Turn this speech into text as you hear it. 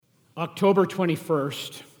October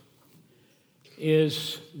 21st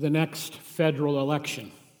is the next federal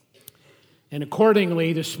election. And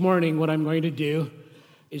accordingly, this morning, what I'm going to do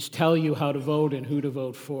is tell you how to vote and who to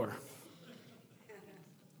vote for.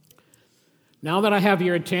 Now that I have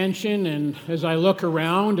your attention, and as I look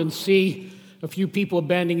around and see a few people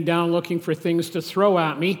bending down looking for things to throw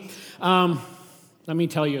at me, let me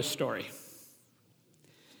tell you a story.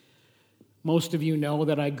 Most of you know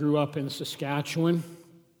that I grew up in Saskatchewan,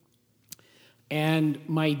 and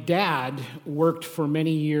my dad worked for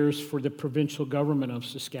many years for the provincial government of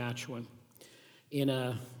Saskatchewan in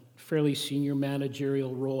a fairly senior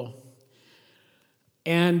managerial role.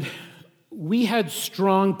 And we had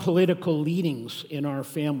strong political leanings in our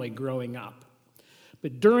family growing up.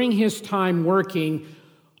 But during his time working,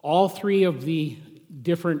 all three of the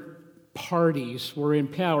different parties were in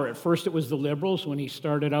power. At first it was the Liberals when he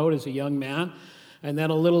started out as a young man, and then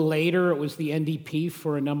a little later it was the NDP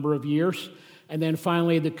for a number of years, and then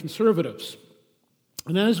finally the Conservatives.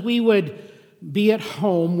 And as we would be at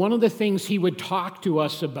home, one of the things he would talk to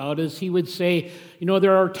us about is he would say,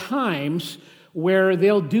 there are times where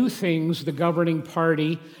they'll do things, the governing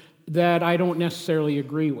party, that I don't necessarily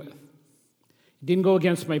agree with. It didn't go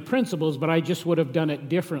against my principles, but I just would have done it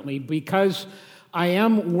differently because I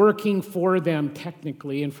am working for them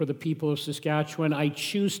technically, and for the people of Saskatchewan, I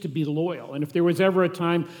choose to be loyal. And if there was ever a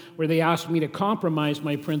time where they asked me to compromise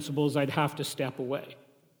my principles, I'd have to step away.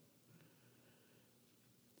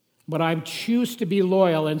 But I choose to be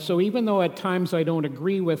loyal, and so even though at times I don't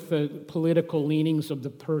agree with the political leanings of the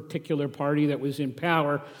particular party that was in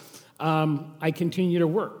power, I continue to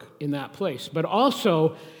work in that place. But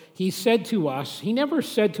also, he never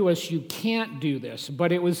said to us, you can't do this,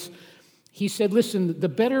 but he said, listen, the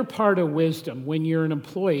better part of wisdom when you're an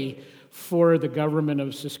employee for the government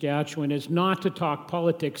of Saskatchewan is not to talk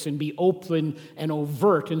politics and be open and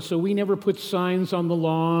overt. And so we never put signs on the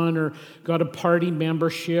lawn or got a party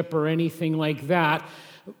membership or anything like that.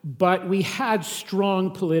 But we had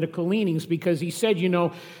strong political leanings because he said,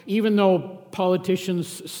 even though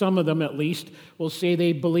politicians, some of them at least, will say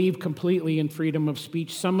they believe completely in freedom of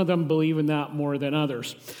speech, some of them believe in that more than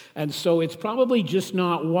others. And so it's probably just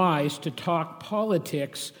not wise to talk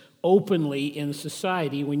politics openly in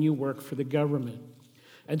society when you work for the government.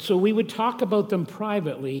 And so we would talk about them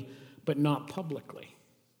privately, but not publicly.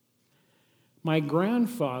 My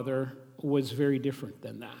grandfather was very different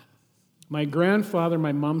than that. My grandfather,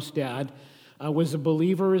 my mom's dad, was a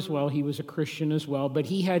believer as well. He was a Christian as well, but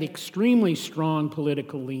he had extremely strong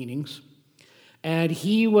political leanings, and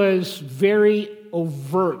he was very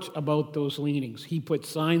overt about those leanings. He put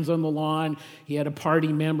signs on the lawn. He had a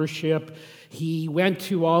party membership. He went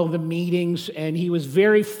to all the meetings, and he was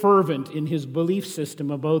very fervent in his belief system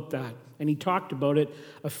about that, and he talked about it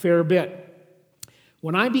a fair bit.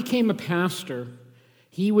 When I became a pastor,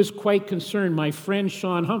 he was quite concerned. My friend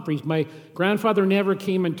Sean Humphreys, my grandfather never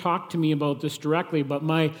came and talked to me about this directly, but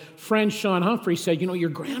my friend Sean Humphreys said, your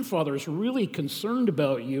grandfather is really concerned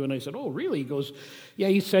about you. And I said, oh, really? He goes, yeah,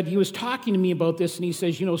 he said, he was talking to me about this, and he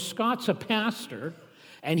says, Scott's a pastor,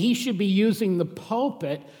 and he should be using the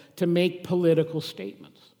pulpit to make political statements.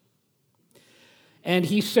 And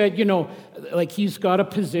he said, he's got a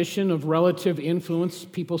position of relative influence.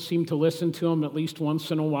 People seem to listen to him at least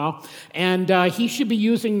once in a while. And he should be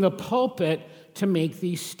using the pulpit to make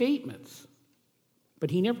these statements.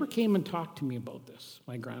 But he never came and talked to me about this,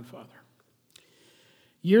 my grandfather.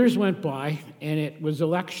 Years went by, and it was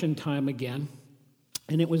election time again.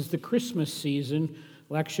 And it was the Christmas season.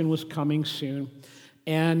 Election was coming soon.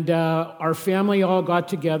 And our family all got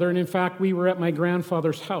together. And in fact, we were at my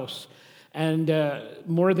grandfather's house. And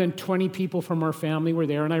more than 20 people from our family were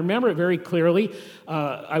there. And I remember it very clearly.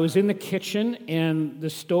 I was in the kitchen, and the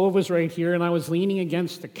stove was right here, and I was leaning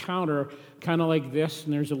against the counter, kind of like this,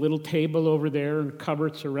 and there's a little table over there, and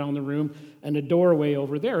cupboards around the room, and a doorway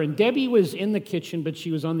over there. And Debbie was in the kitchen, but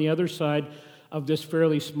she was on the other side of this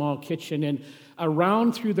fairly small kitchen. And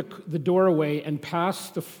around through the doorway and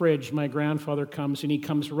past the fridge, my grandfather comes, and he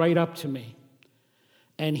comes right up to me.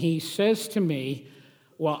 And he says to me,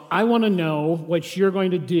 well, I want to know what you're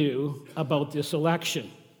going to do about this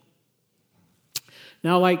election.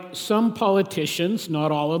 Now, like some politicians,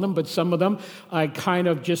 not all of them, but some of them, I kind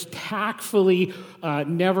of just tactfully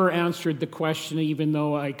never answered the question, even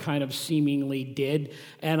though I kind of seemingly did.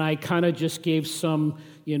 And I kind of just gave some,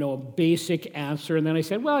 basic answer. And then I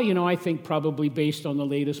said, well, I think probably based on the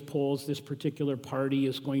latest polls, this particular party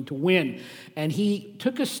is going to win. And he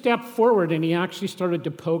took a step forward, and he actually started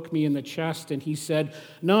to poke me in the chest. And he said,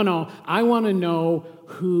 no, I want to know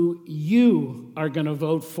who you are going to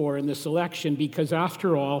vote for in this election, because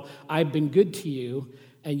after all, I've been good to you,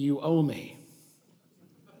 and you owe me.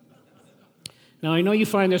 Now, I know you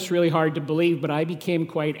find this really hard to believe, but I became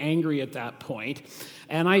quite angry at that point.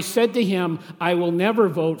 And I said to him, I will never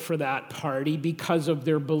vote for that party because of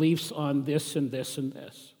their beliefs on this and this and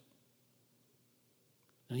this.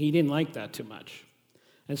 And he didn't like that too much.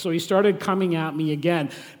 And so he started coming at me again.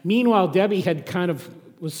 Meanwhile, Debbie had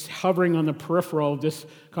was hovering on the peripheral of this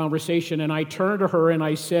conversation, and I turned to her and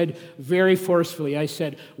I said very forcefully, I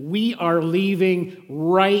said, we are leaving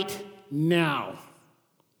right now.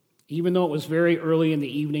 Even though it was very early in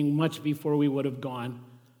the evening, much before we would have gone.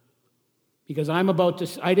 Because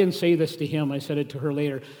I didn't say this to him, I said it to her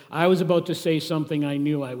later. I was about to say something I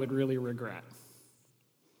knew I would really regret.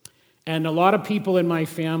 And a lot of people in my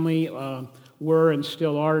family were and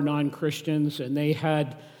still are non-Christians, and they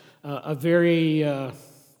had a very,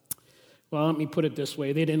 well, let me put it this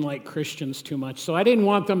way, they didn't like Christians too much. So I didn't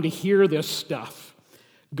want them to hear this stuff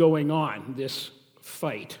going on, this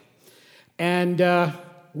fight. And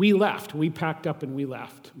we left. We packed up and we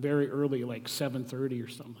left very early, like 7:30 or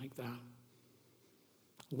something like that.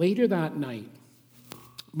 Later that night,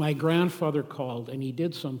 my grandfather called, and he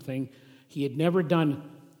did something he had never done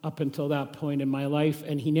up until that point in my life,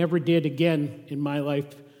 and he never did again in my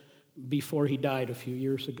life before he died a few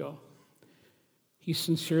years ago. He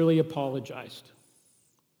sincerely apologized.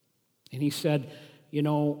 And he said,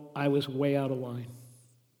 I was way out of line.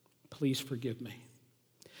 Please forgive me.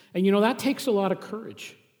 And that takes a lot of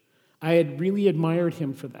courage. I had really admired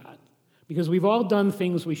him for that, because we've all done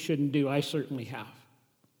things we shouldn't do. I certainly have.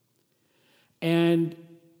 And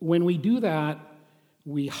when we do that,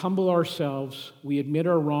 we humble ourselves, we admit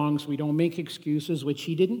our wrongs, we don't make excuses, which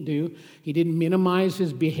he didn't do. He didn't minimize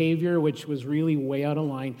his behavior, which was really way out of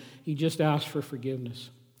line. He just asked for forgiveness.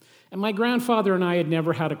 And my grandfather and I had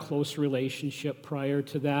never had a close relationship prior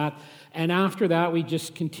to that. And after that, we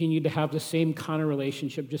just continued to have the same kind of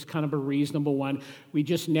relationship, just kind of a reasonable one. We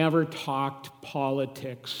just never talked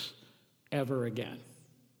politics ever again.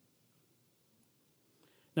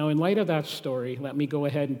 Now, in light of that story, let me go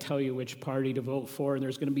ahead and tell you which party to vote for, and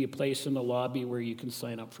there's going to be a place in the lobby where you can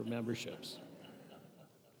sign up for memberships.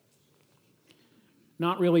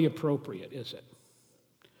 Not really appropriate, is it,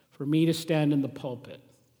 for me to stand in the pulpit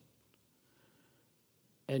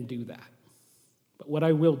and do that? But what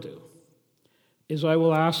I will do is I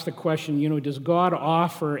will ask the question, does God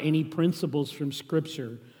offer any principles from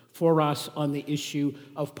Scripture for us on the issue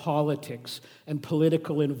of politics and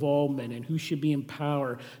political involvement and who should be in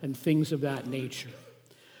power and things of that nature?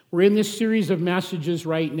 We're in this series of messages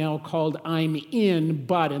right now called I'm In,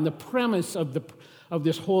 But, and the premise of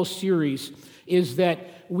this whole series is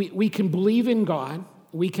that we can believe in God,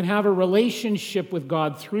 we can have a relationship with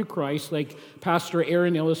God through Christ, like Pastor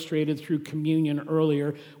Aaron illustrated through communion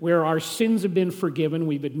earlier, where our sins have been forgiven,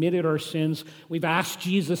 we've admitted our sins, we've asked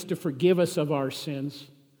Jesus to forgive us of our sins.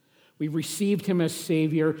 We've received him as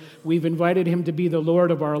Savior. We've invited him to be the Lord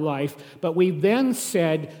of our life. But we've then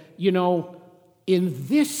said, in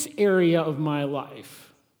this area of my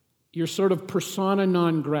life, you're sort of persona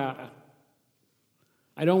non grata.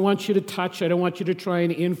 I don't want you to touch. I don't want you to try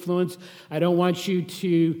and influence. I'm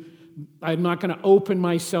not going to open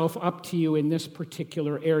myself up to you in this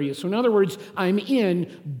particular area. So in other words, I'm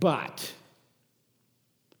in, but.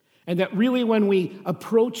 And that really when we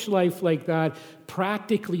approach life like that,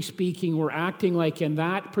 practically speaking, we're acting like in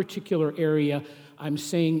that particular area, I'm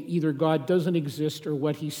saying either God doesn't exist or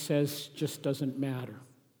what he says just doesn't matter.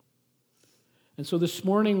 And so this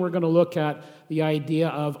morning we're going to look at the idea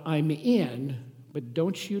of I'm in, but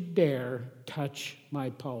don't you dare touch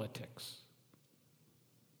my politics.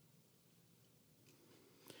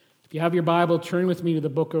 If you have your Bible, turn with me to the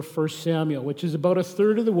book of 1 Samuel, which is about a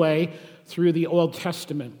third of the way through the Old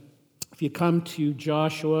Testament. If you come to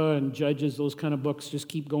Joshua and Judges, those kind of books, just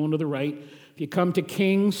keep going to the right. If you come to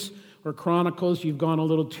Kings or Chronicles, you've gone a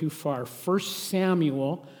little too far. 1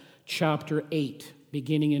 Samuel chapter 8,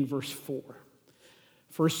 beginning in verse 4.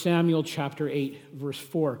 1 Samuel chapter 8, verse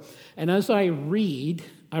 4. And as I read,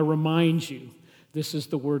 I remind you, this is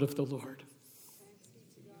the word of the Lord.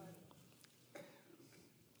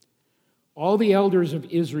 All the elders of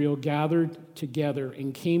Israel gathered together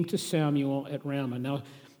and came to Samuel at Ramah. Now,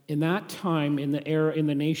 in that time, in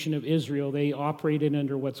the nation of Israel, they operated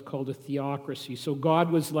under what's called a theocracy. So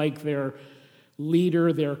God was like their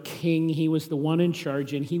leader, their king. He was the one in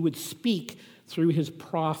charge, and he would speak through his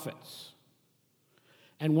prophets.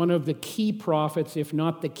 And one of the key prophets, if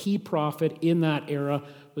not the key prophet in that era,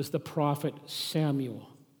 was the prophet Samuel.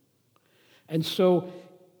 And so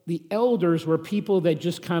the elders were people that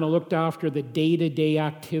just kind of looked after the day-to-day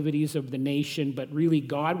activities of the nation, but really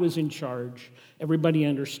God was in charge. Everybody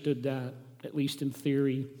understood that. at least in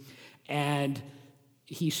theory. And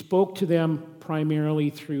he spoke to them primarily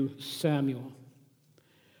through Samuel.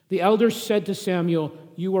 The elders said to Samuel,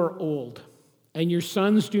 "You are old, and your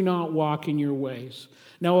sons do not walk in your ways.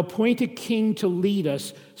 Now appoint a king to lead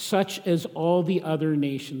us, such as all the other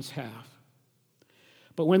nations have."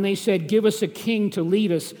 But when they said, "Give us a king to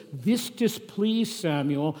lead us," this displeased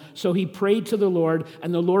Samuel. So he prayed to the Lord,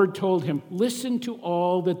 and the Lord told him, "Listen to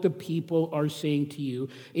all that the people are saying to you.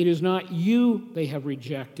 It is not you they have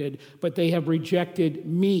rejected, but they have rejected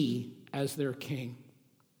me as their king,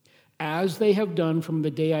 as they have done from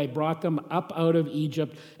the day I brought them up out of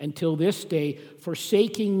Egypt until this day,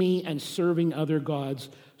 forsaking me and serving other gods.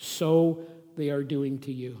 So they are doing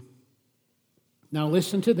to you. Now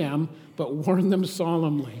listen to them, but warn them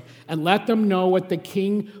solemnly, and let them know what the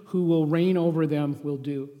king who will reign over them will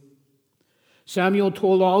do." Samuel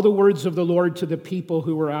told all the words of the Lord to the people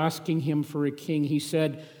who were asking him for a king. He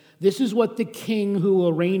said, "This is what the king who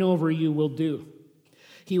will reign over you will do.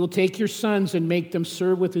 He will take your sons and make them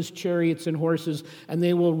serve with his chariots and horses, and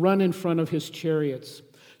they will run in front of his chariots.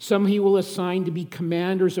 Some he will assign to be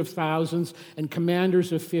commanders of thousands and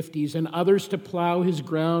commanders of 50s, and others to plow his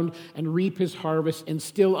ground and reap his harvest, and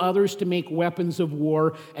still others to make weapons of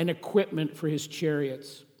war and equipment for his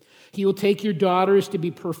chariots. He will take your daughters to be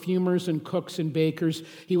perfumers and cooks and bakers.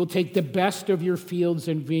 He will take the best of your fields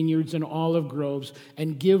and vineyards and olive groves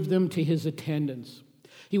and give them to his attendants.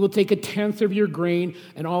 He will take 1/10 of your grain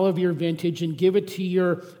and all of your vintage and give it to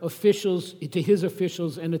your officials, to his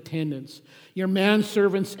officials and attendants. Your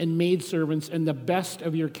manservants and maidservants and the best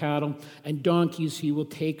of your cattle and donkeys he will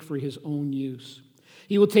take for his own use.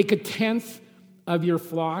 He will take 1/10 of your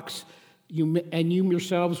flocks, and you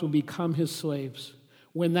yourselves will become his slaves.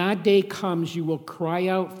 When that day comes, you will cry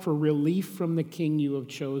out for relief from the king you have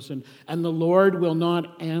chosen, and the Lord will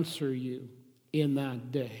not answer you in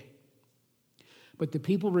that day." But the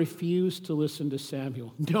people refused to listen to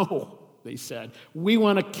Samuel. "No," they said, "we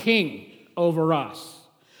want a king over us.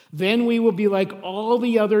 Then we will be like all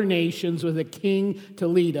the other nations with a king to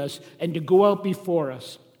lead us and to go out before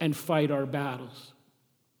us and fight our battles."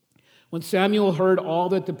 When Samuel heard all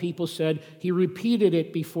that the people said, he repeated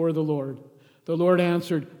it before the Lord. The Lord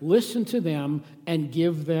answered, "Listen to them and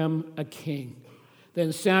give them a king."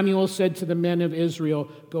 Then Samuel said to the men of Israel,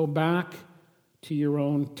 "Go back to your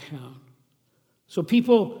own town." So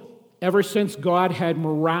people, ever since God had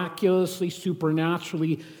miraculously,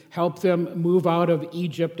 supernaturally helped them move out of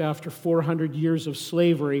Egypt after 400 years of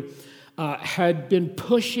slavery, had been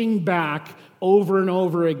pushing back over and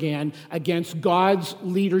over again against God's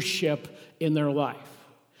leadership in their life.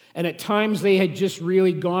 And at times they had just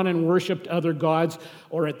really gone and worshiped other gods,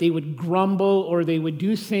 or they would grumble, or they would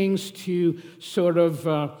do things to sort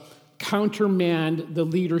of countermand the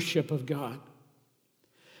leadership of God.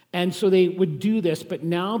 And so they would do this, but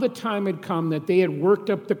now the time had come that they had worked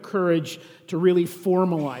up the courage to really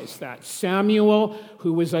formalize that. Samuel,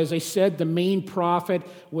 who was, as I said, the main prophet,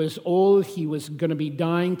 was old. He was going to be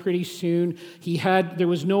dying pretty soon. There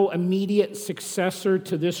was no immediate successor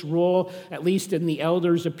to this role, at least in the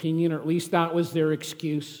elders' opinion, or at least that was their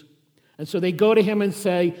excuse. And so they go to him and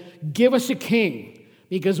say, "Give us a king,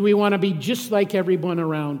 because we want to be just like everyone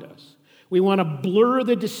around us. We want to blur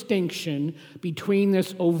the distinction between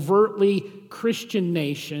this overtly Christian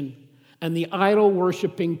nation and the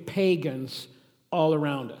idol-worshiping pagans all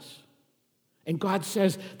around us." And God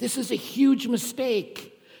says, "This is a huge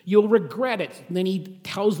mistake. You'll regret it." And then he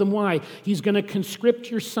tells them why. He's going to conscript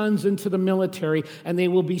your sons into the military, and they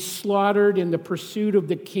will be slaughtered in the pursuit of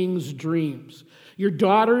the king's dreams. Your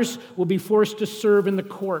daughters will be forced to serve in the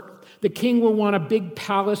court. The king will want a big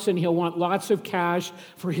palace, and he'll want lots of cash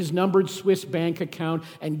for his numbered Swiss bank account.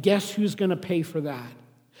 And guess who's going to pay for that?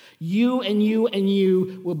 You and you and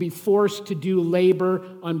you will be forced to do labor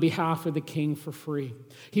on behalf of the king for free.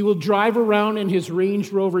 He will drive around in his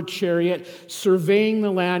Range Rover chariot, surveying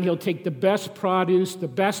the land. He'll take the best produce, the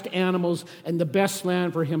best animals, and the best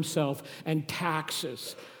land for himself. And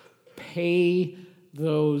taxes. Pay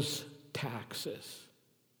those taxes.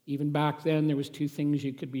 Even back then, there was two things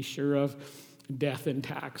you could be sure of: death and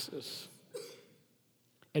taxes.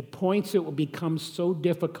 At points, it will become so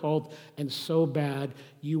difficult and so bad,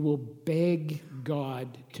 you will beg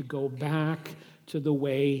God to go back to the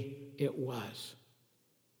way it was.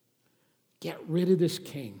 Get rid of this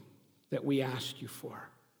king that we asked you for,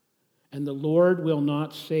 and the Lord will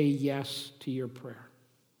not say yes to your prayer.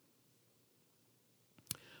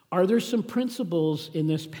 Are there some principles in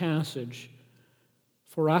this passage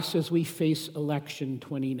for us as we face election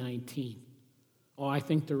 2019? Oh, I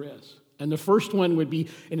think there is. And the first one would be,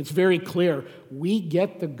 and it's very clear, we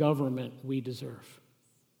get the government we deserve.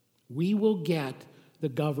 we will get the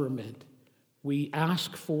government we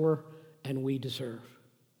ask for and we deserve.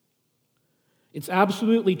 It's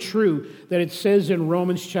absolutely true that it says in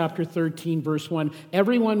Romans chapter 13, verse 1,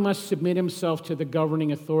 everyone must submit himself to the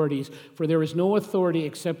governing authorities, for there is no authority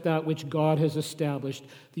except that which God has established.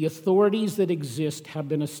 The authorities that exist have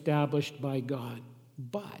been established by God.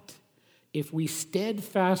 But if we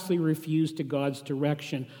steadfastly refuse to God's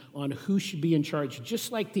direction on who should be in charge,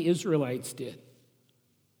 just like the Israelites did,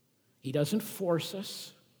 He doesn't force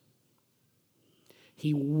us.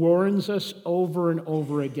 He warns us over and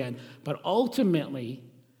over again. But ultimately,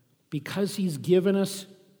 because He's given us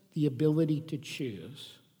the ability to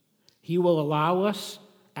choose, He will allow us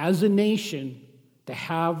as a nation to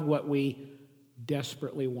have what we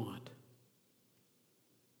desperately want.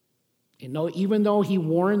 And even though He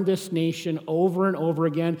warned this nation over and over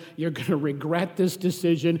again, you're going to regret this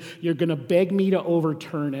decision, you're going to beg me to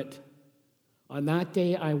overturn it, on that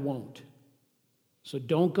day I won't. So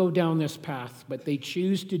don't go down this path, but they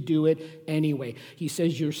choose to do it anyway. He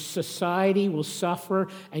says your society will suffer,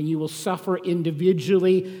 and you will suffer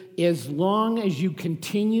individually as long as you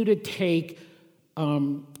continue to take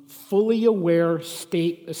fully aware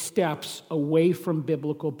steps away from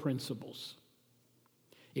biblical principles.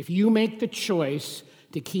 If you make the choice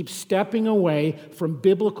to keep stepping away from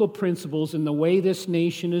biblical principles in the way this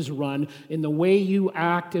nation is run, in the way you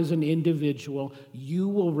act as an individual, you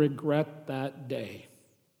will regret that day.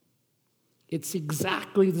 It's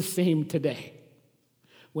exactly the same today.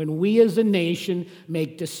 When we as a nation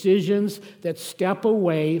make decisions that step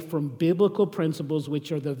away from biblical principles,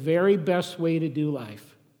 which are the very best way to do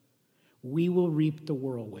life, we will reap the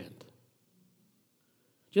whirlwind.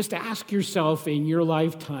 Just ask yourself in your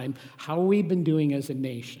lifetime, how have we been doing as a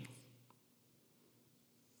nation?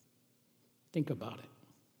 Think about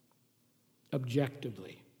it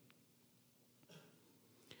objectively.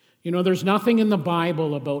 You know, there's nothing in the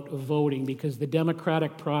Bible about voting because the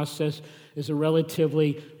democratic process is a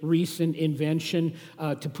relatively recent invention.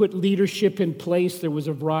 To put leadership in place, there was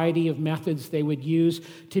a variety of methods they would use.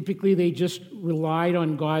 Typically, they just relied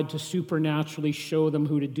on God to supernaturally show them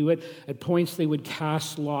who to do it. At points, they would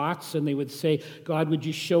cast lots, and they would say, God, would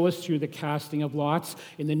you show us through the casting of lots?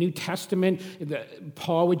 In the New Testament,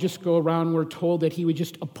 Paul would just go around, we're told that he would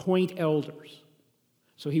just appoint elders.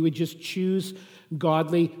 So he would just choose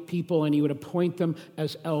godly people and he would appoint them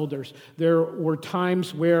as elders. There were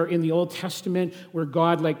times where in the Old Testament where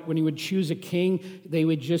God, like when he would choose a king, they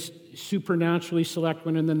would just supernaturally select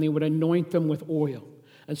one and then they would anoint them with oil.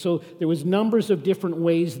 And so there was numbers of different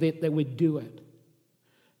ways that they would do it,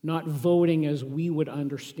 not voting as we would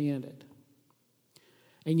understand it.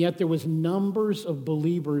 And yet there was numbers of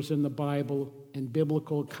believers in the Bible and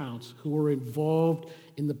biblical accounts who were involved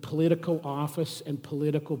in the political office and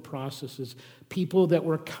political processes, people that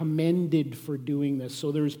were commended for doing this.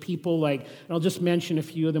 So there's people like, and I'll just mention a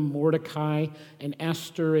few of them, Mordecai and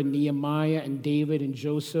Esther and Nehemiah and David and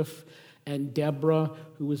Joseph and Deborah,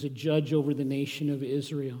 who was a judge over the nation of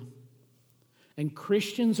Israel. And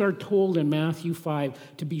Christians are told in Matthew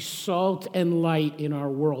 5 to be salt and light in our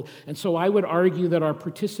world. And so I would argue that our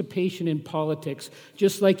participation in politics,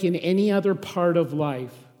 just like in any other part of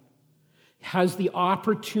life, has the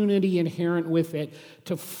opportunity inherent with it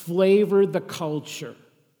to flavor the culture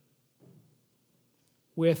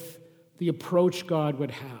with the approach God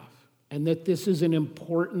would have, and that this is an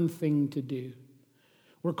important thing to do.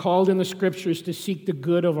 We're called in the Scriptures to seek the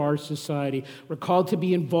good of our society. We're called to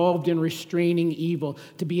be involved in restraining evil,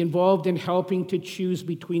 to be involved in helping to choose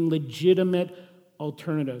between legitimate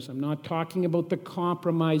alternatives. I'm not talking about the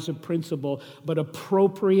compromise of principle, but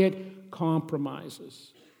appropriate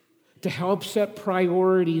compromises to help set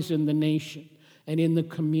priorities in the nation and in the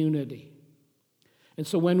community. And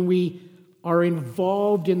so when we are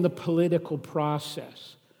involved in the political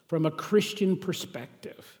process from a Christian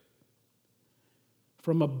perspective,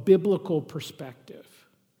 from a biblical perspective,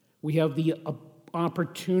 we have the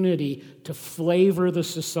opportunity to flavor the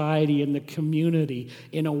society and the community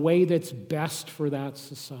in a way that's best for that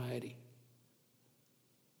society.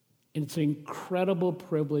 And it's an incredible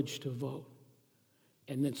privilege to vote.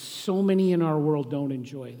 And that so many in our world don't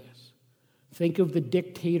enjoy this. Think of the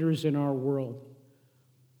dictators in our world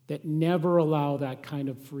that never allow that kind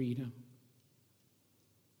of freedom.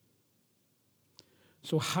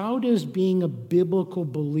 So how does being a biblical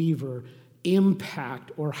believer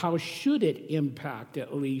impact, or how should it impact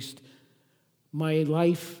at least, my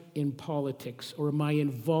life in politics or my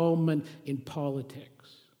involvement in politics?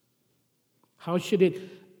 How should it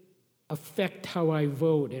affect how I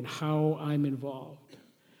vote and how I'm involved?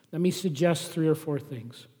 Let me suggest 3 or 4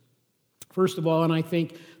 things. First of all, and I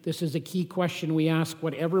think this is a key question we ask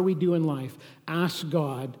whatever we do in life, ask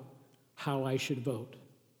God how I should vote.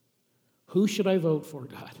 Who should I vote for,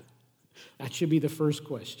 God? That should be the first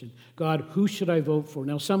question. God, who should I vote for?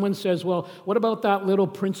 Now, someone says, well, what about that little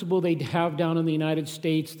principle they have down in the United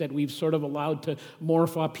States that we've sort of allowed to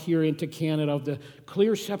morph up here into Canada of the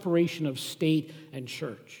clear separation of state and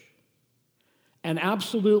church? And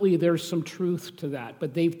absolutely, there's some truth to that.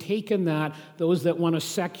 But they've taken that, those that want to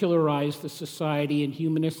secularize the society and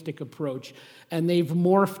humanistic approach, and they've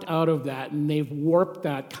morphed out of that, and they've warped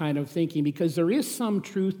that kind of thinking, because there is some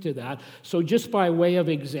truth to that. So just by way of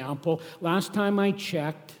example, last time I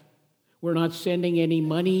checked, we're not sending any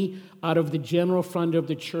money out of the general fund of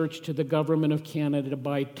the church to the government of Canada to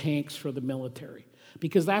buy tanks for the military,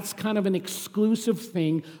 because that's kind of an exclusive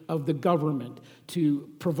thing of the government to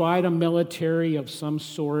provide a military of some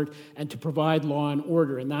sort and to provide law and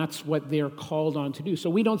order, and that's what they're called on to do. So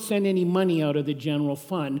we don't send any money out of the general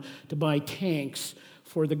fund to buy tanks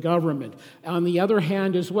for the government. On the other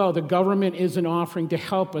hand as well, the government isn't offering to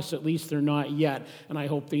help us, at least they're not yet, and I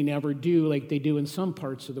hope they never do like they do in some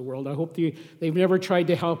parts of the world. I hope they've never tried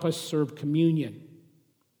to help us serve communion.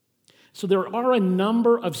 So there are a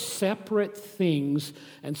number of separate things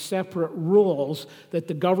and separate rules that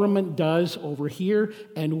the government does over here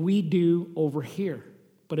and we do over here.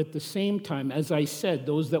 But at the same time, as I said,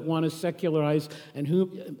 those that want to secularize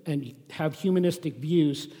and have humanistic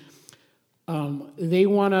views, they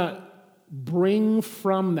want to bring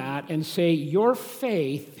from that and say your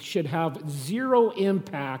faith should have zero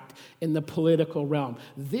impact in the political realm.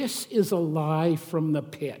 This is a lie from the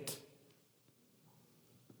pit.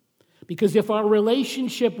 Because if our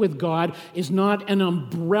relationship with God is not an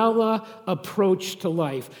umbrella approach to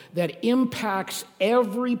life that impacts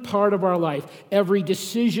every part of our life, every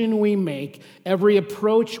decision we make, every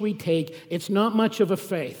approach we take, it's not much of a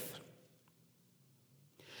faith.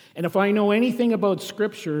 And if I know anything about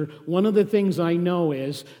Scripture, one of the things I know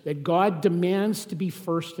is that God demands to be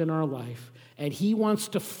first in our life. And He wants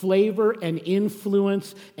to flavor and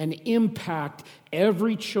influence and impact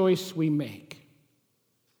every choice we make.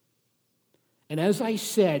 And as I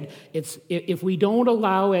said, if we don't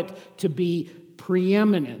allow it to be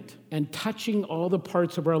preeminent and touching all the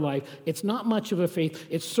parts of our life, it's not much of a faith.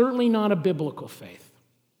 It's certainly not a biblical faith.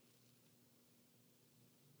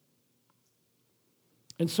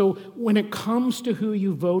 And so when it comes to who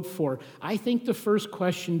you vote for, I think the first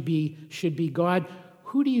question should be, God,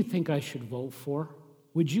 who do you think I should vote for?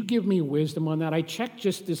 Would you give me wisdom on that? I checked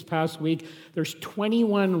just this past week. There's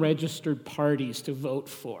 21 registered parties to vote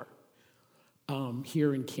for.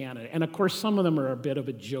 Here in Canada. And of course, some of them are a bit of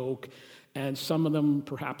a joke, and some of them,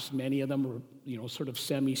 perhaps many of them, are sort of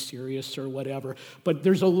semi-serious or whatever. But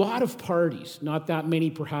there's a lot of parties, not that many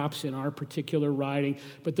perhaps in our particular riding,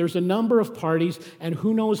 but there's a number of parties, and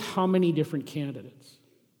who knows how many different candidates.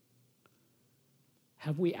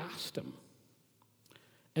 Have we asked them?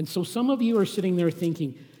 And so some of you are sitting there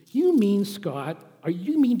thinking, you mean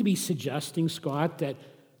to be suggesting, Scott,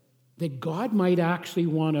 that God might actually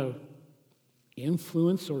want to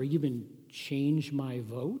influence or even change my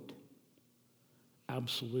vote?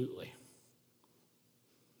 Absolutely.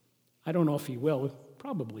 I don't know if He will,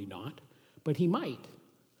 probably not, but He might.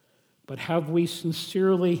 But have we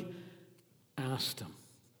sincerely asked Him,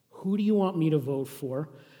 who do you want me to vote for,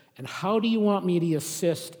 and how do you want me to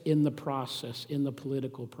assist in the process, in the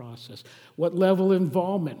political process? What level of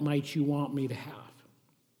involvement might you want me to have?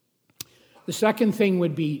 The second thing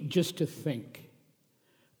would be just to think.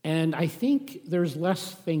 And I think there's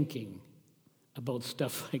less thinking about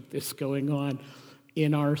stuff like this going on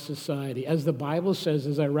in our society. As the Bible says,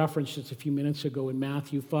 as I referenced just a few minutes ago in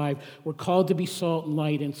Matthew 5, we're called to be salt and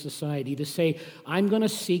light in society, to say, I'm going to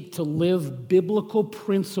seek to live biblical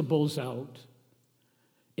principles out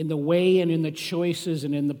in the way and in the choices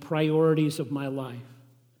and in the priorities of my life.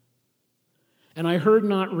 And I heard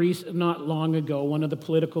not long ago one of the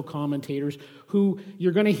political commentators who,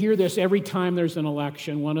 you're going to hear this every time there's an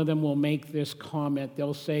election, one of them will make this comment.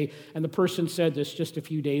 They'll say, and the person said this just a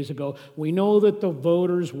few days ago, we know that the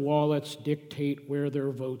voters' wallets dictate where their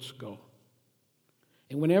votes go.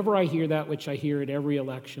 And whenever I hear that, which I hear at every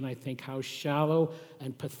election, I think how shallow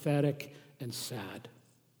and pathetic and sad.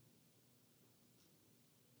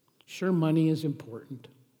 Sure, money is important.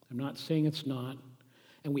 I'm not saying it's not.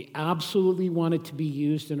 And we absolutely want it to be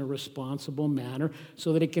used in a responsible manner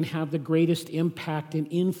so that it can have the greatest impact and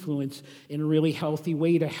influence in a really healthy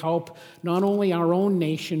way to help not only our own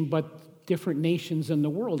nation, but different nations in the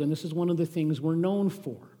world. And this is one of the things we're known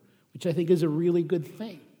for, which I think is a really good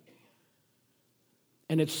thing.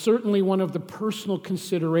 And it's certainly one of the personal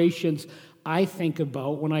considerations I think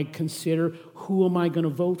about when I consider who am I going to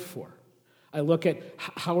vote for. I look at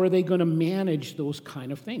how are they going to manage those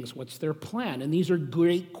kind of things? What's their plan? And these are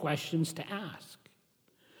great questions to ask.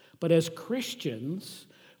 But as Christians,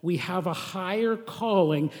 we have a higher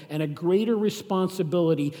calling and a greater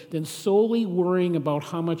responsibility than solely worrying about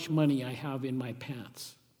how much money I have in my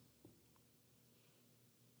pants.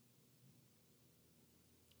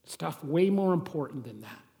 Stuff way more important than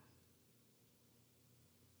that.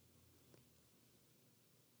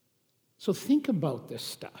 So think about this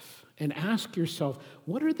stuff and ask yourself,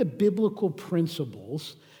 what are the biblical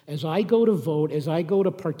principles as I go to vote, as I go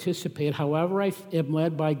to participate, however I am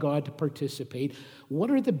led by God to participate,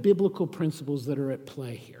 what are the biblical principles that are at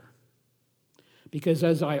play here? Because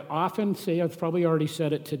as I often say, I've probably already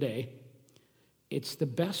said it today, it's the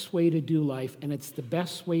best way to do life, and it's the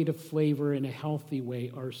best way to flavor in a healthy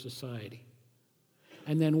way our society.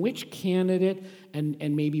 And then which candidate and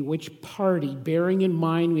maybe which party, bearing in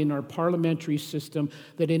mind in our parliamentary system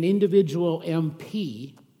that an individual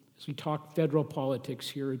MP, as we talk federal politics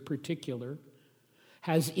here in particular,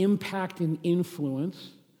 has impact and influence,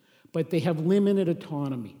 but they have limited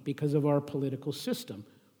autonomy because of our political system,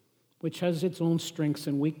 which has its own strengths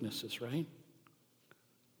and weaknesses, right?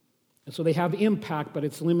 And so they have impact, but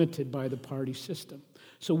it's limited by the party system.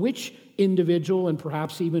 So which individual and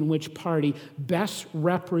perhaps even which party best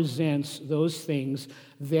represents those things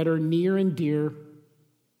that are near and dear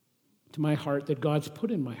to my heart that God's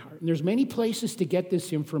put in my heart? And there's many places to get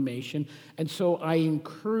this information, and so I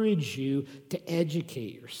encourage you to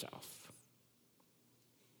educate yourself.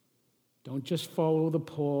 Don't just follow the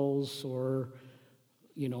polls or,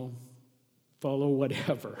 follow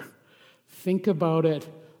whatever. Think about it,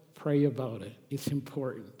 pray about it. It's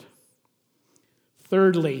important.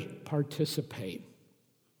 Thirdly, participate.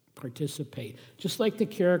 Participate. Just like the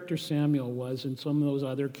character Samuel was and some of those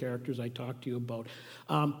other characters I talked to you about.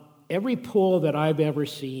 Every poll that I've ever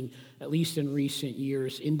seen, at least in recent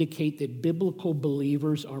years, indicate that biblical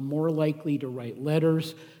believers are more likely to write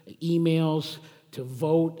letters, emails, to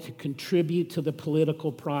vote, to contribute to the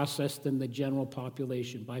political process than the general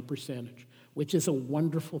population by percentage, which is a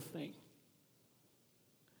wonderful thing.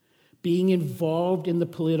 Being involved in the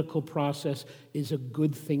political process is a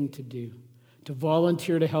good thing to do. To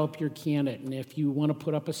volunteer to help your candidate, and if you want to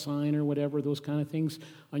put up a sign or whatever, those kind of things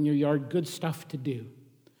on your yard, good stuff to do.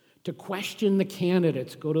 To question the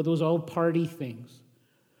candidates, go to those all-party things.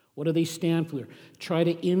 What do they stand for? Try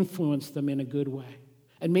to influence them in a good way.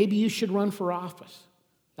 And maybe you should run for office.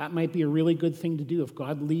 That might be a really good thing to do. If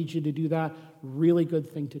God leads you to do that, really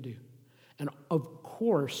good thing to do. And of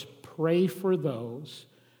course, pray for those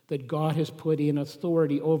that God has put in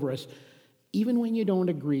authority over us, even when you don't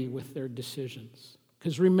agree with their decisions.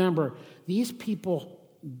 Because remember, these people,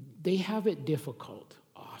 they have it difficult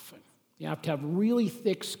often. You have to have really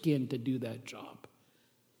thick skin to do that job.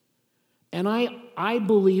 And I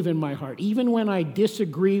believe in my heart, even when I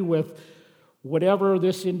disagree with whatever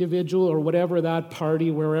this individual or whatever that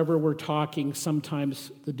party, wherever we're talking,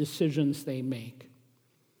 sometimes the decisions they make,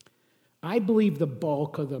 I believe the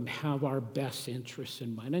bulk of them have our best interests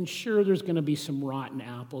in mind. And sure, there's going to be some rotten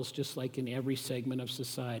apples, just like in every segment of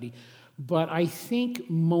society. But I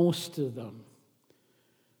think most of them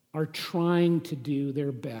are trying to do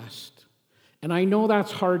their best. And I know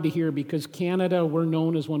that's hard to hear because Canada, we're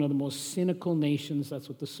known as one of the most cynical nations. That's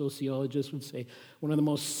what the sociologists would say. One of the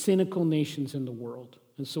most cynical nations in the world.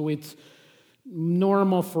 And so it's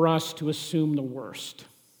normal for us to assume the worst.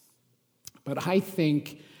 But I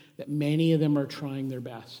think that many of them are trying their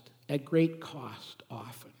best, at great cost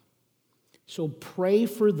often. So pray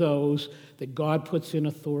for those that God puts in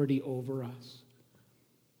authority over us.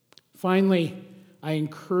 Finally, I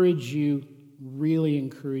really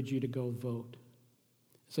encourage you to go vote.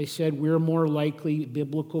 As I said, we're more likely,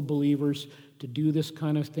 biblical believers, to do this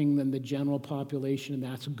kind of thing than the general population, and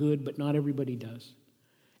that's good, but not everybody does.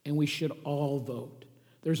 And we should all vote.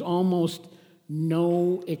 There's almost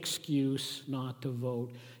no excuse not to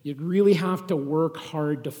vote. You'd really have to work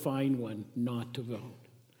hard to find one not to vote.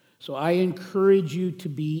 So I encourage you to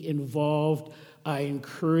be involved. I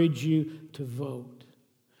encourage you to vote.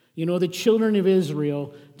 You know, the children of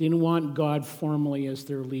Israel didn't want God formally as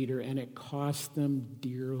their leader, and it cost them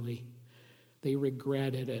dearly. They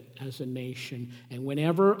regretted it as a nation. And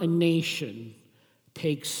whenever a nation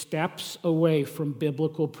takes steps away from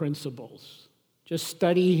biblical principles, just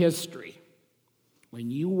study history. When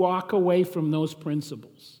you walk away from those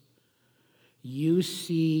principles, you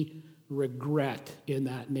see regret in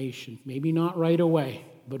that nation. Maybe not right away,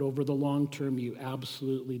 but over the long term, you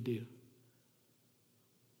absolutely do.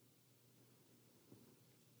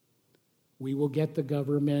 We will get the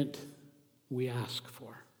government. we ask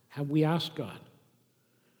for? Have we asked God?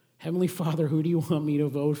 Heavenly Father, who do you want me to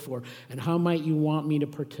vote for? And how might you want me to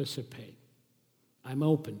participate? I'm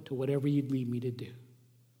open to whatever you'd lead me to do.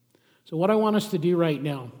 So what I want us to do right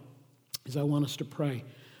now is I want us to pray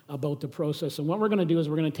about the process. And what we're going to do is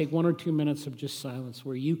we're going to take 1 or 2 minutes of just silence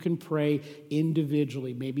where you can pray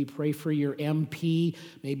individually. Maybe pray for your MP,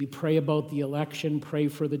 maybe pray about the election, pray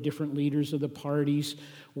for the different leaders of the parties,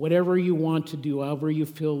 whatever you want to do, however you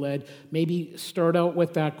feel led. Maybe start out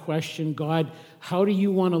with that question, God, how do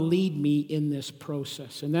you want to lead me in this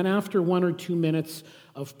process? And then after 1 or 2 minutes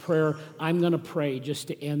of prayer, I'm going to pray just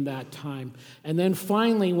to end that time. And then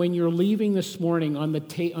finally, when you're leaving this morning on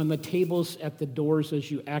the tables at the doors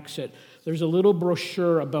as you exit, there's a little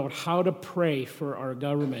brochure about how to pray for our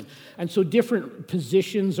government. And so different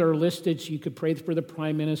positions are listed. So you could pray for the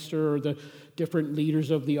Prime Minister or the different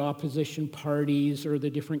leaders of the opposition parties or the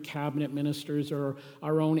different cabinet ministers or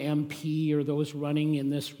our own MP or those running in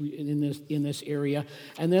this area.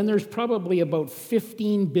 And then there's probably about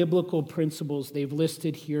 15 biblical principles they've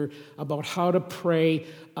listed here about how to pray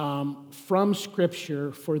from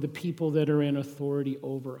Scripture for the people that are in authority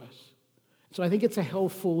over us. So I think it's a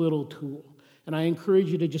helpful little tool. And I encourage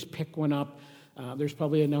you to just pick one up. There's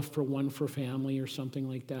probably enough for one for family or something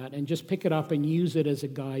like that. And just pick it up and use it as a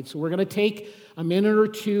guide. So we're going to take a minute or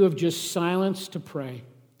two of just silence to pray.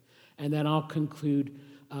 And then I'll conclude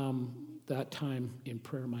that time in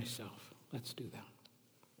prayer myself. Let's do that.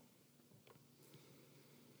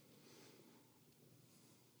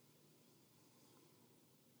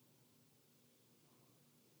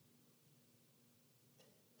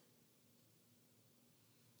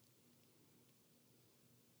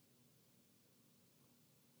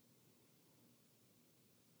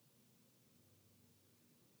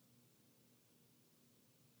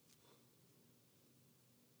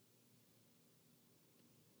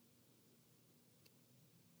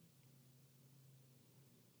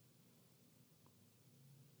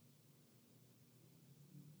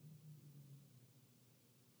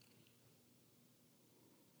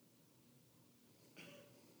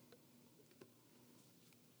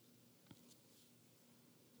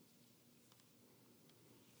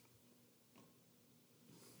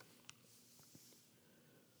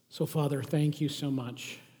 So, Father, thank you so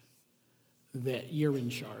much that you're in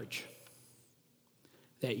charge,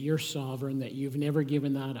 that you're sovereign, that you've never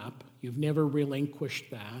given that up, you've never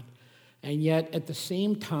relinquished that, and yet at the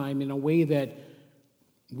same time, in a way that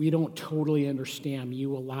we don't totally understand,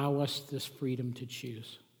 you allow us this freedom to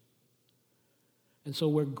choose. And so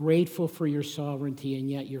we're grateful for your sovereignty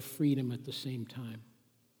and yet your freedom at the same time.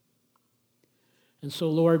 And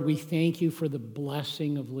so, Lord, we thank you for the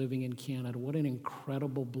blessing of living in Canada. What an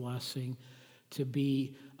incredible blessing to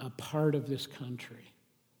be a part of this country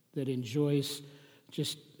that enjoys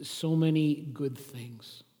just so many good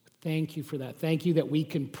things. Thank you for that. Thank you that we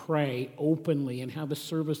can pray openly and have a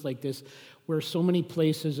service like this where so many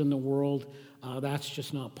places in the world, that's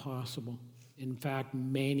just not possible. In fact,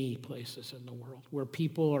 many places in the world where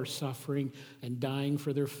people are suffering and dying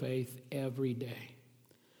for their faith every day.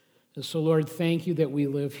 And so, Lord, thank you that we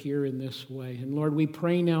live here in this way. And Lord, we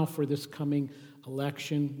pray now for this coming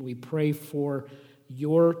election. We pray for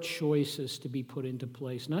your choices to be put into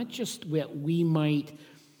place, not just what we might,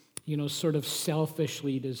 sort of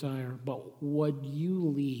selfishly desire, but would you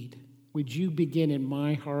lead? Would you begin in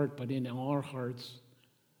my heart, but in our hearts?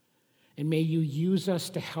 And may you use us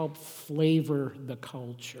to help flavor the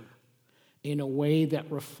culture in a way that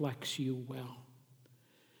reflects you well.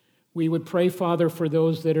 We would pray, Father, for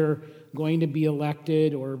those that are going to be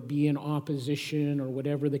elected or be in opposition or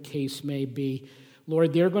whatever the case may be.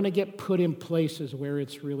 Lord, they're going to get put in places where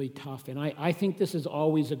it's really tough. And I think this is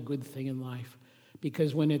always a good thing in life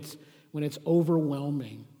because when it's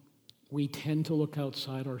overwhelming, we tend to look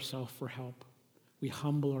outside ourselves for help. We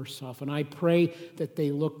humble ourselves. And I pray that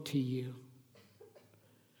they look to you.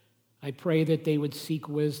 I pray that they would seek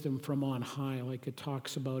wisdom from on high, like it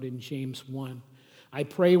talks about in James 1. I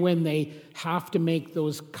pray when they have to make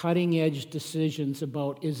those cutting-edge decisions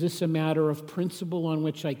about, is this a matter of principle on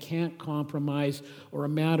which I can't compromise or a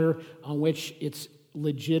matter on which it's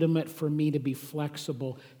legitimate for me to be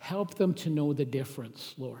flexible, help them to know the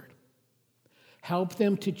difference, Lord. Help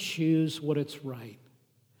them to choose what is right.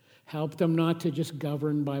 Help them not to just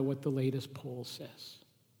govern by what the latest poll says,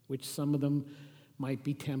 which some of them might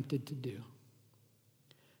be tempted to do.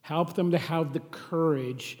 Help them to have the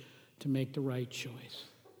courage to make the right choice.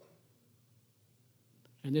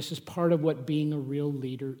 And this is part of what being a real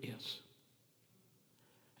leader is.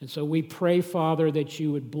 And so we pray, Father, that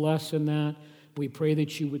you would bless in that. We pray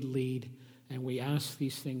that you would lead. And we ask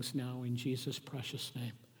these things now in Jesus' precious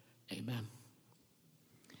name. Amen.